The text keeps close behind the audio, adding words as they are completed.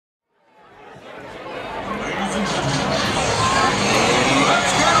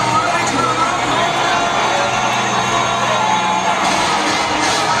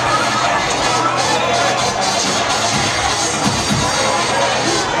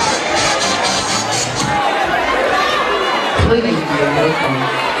Please,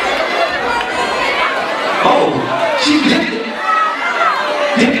 Oh, she did it.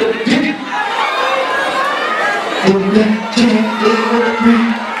 Did it.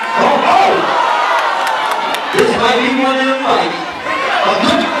 Oh! This might be one of them fights. Don't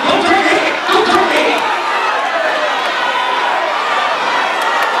turn your head! Don't turn your head!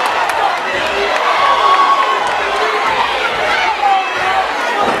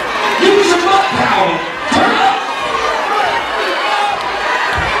 Use your butt power! Turn up!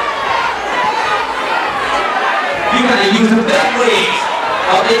 You gotta use her back legs.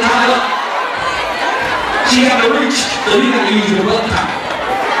 Oh, they tied up. She got to reach, so you gotta use your butt power.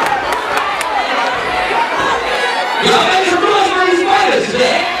 Y'all make some noise for these fighters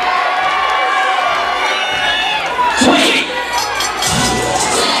today. Swing.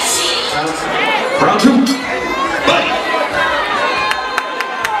 Round two. Fight.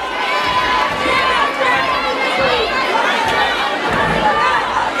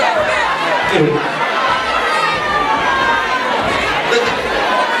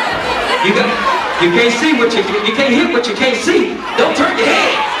 You can't see what you can't hit what you can't see. Don't turn your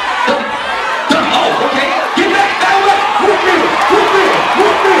head. Oh, okay. Get back that way. Whoop me.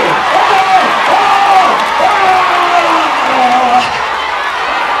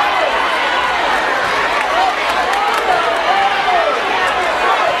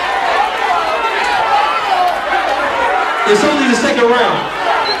 It's only the second round.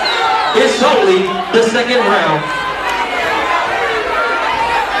 It's only the second round.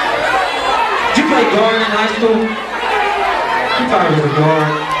 Did you play guard in high school? You probably was a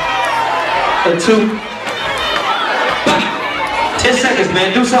guard. Or two. 10 seconds,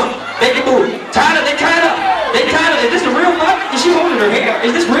 man. Do something. Make it move. Tied up. They tied up. They tied up. Is this a real fight? Is she holding her hair?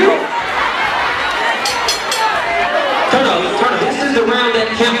 Is this real? Turn up. This is the round that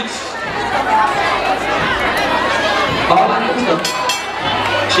counts. All I know is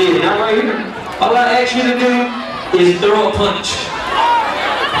shit, not right here. All I ask you to do is throw a punch.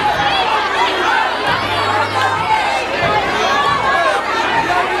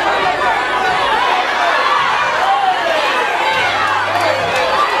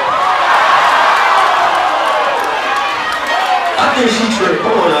 I think she tripped.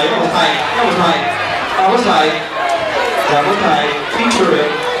 Come on now, that was tight. That was tight. She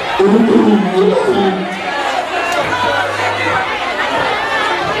tripped.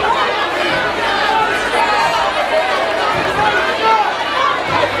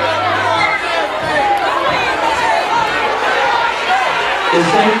 It's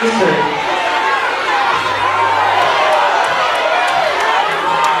safe to say.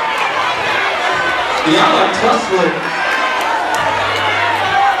 Y'all are tussling.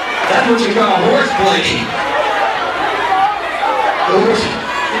 That's what you call horseplay.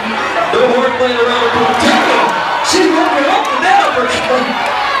 No horseplay around the pool. She's moving up and down.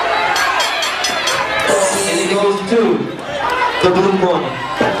 And it goes to the blue corner.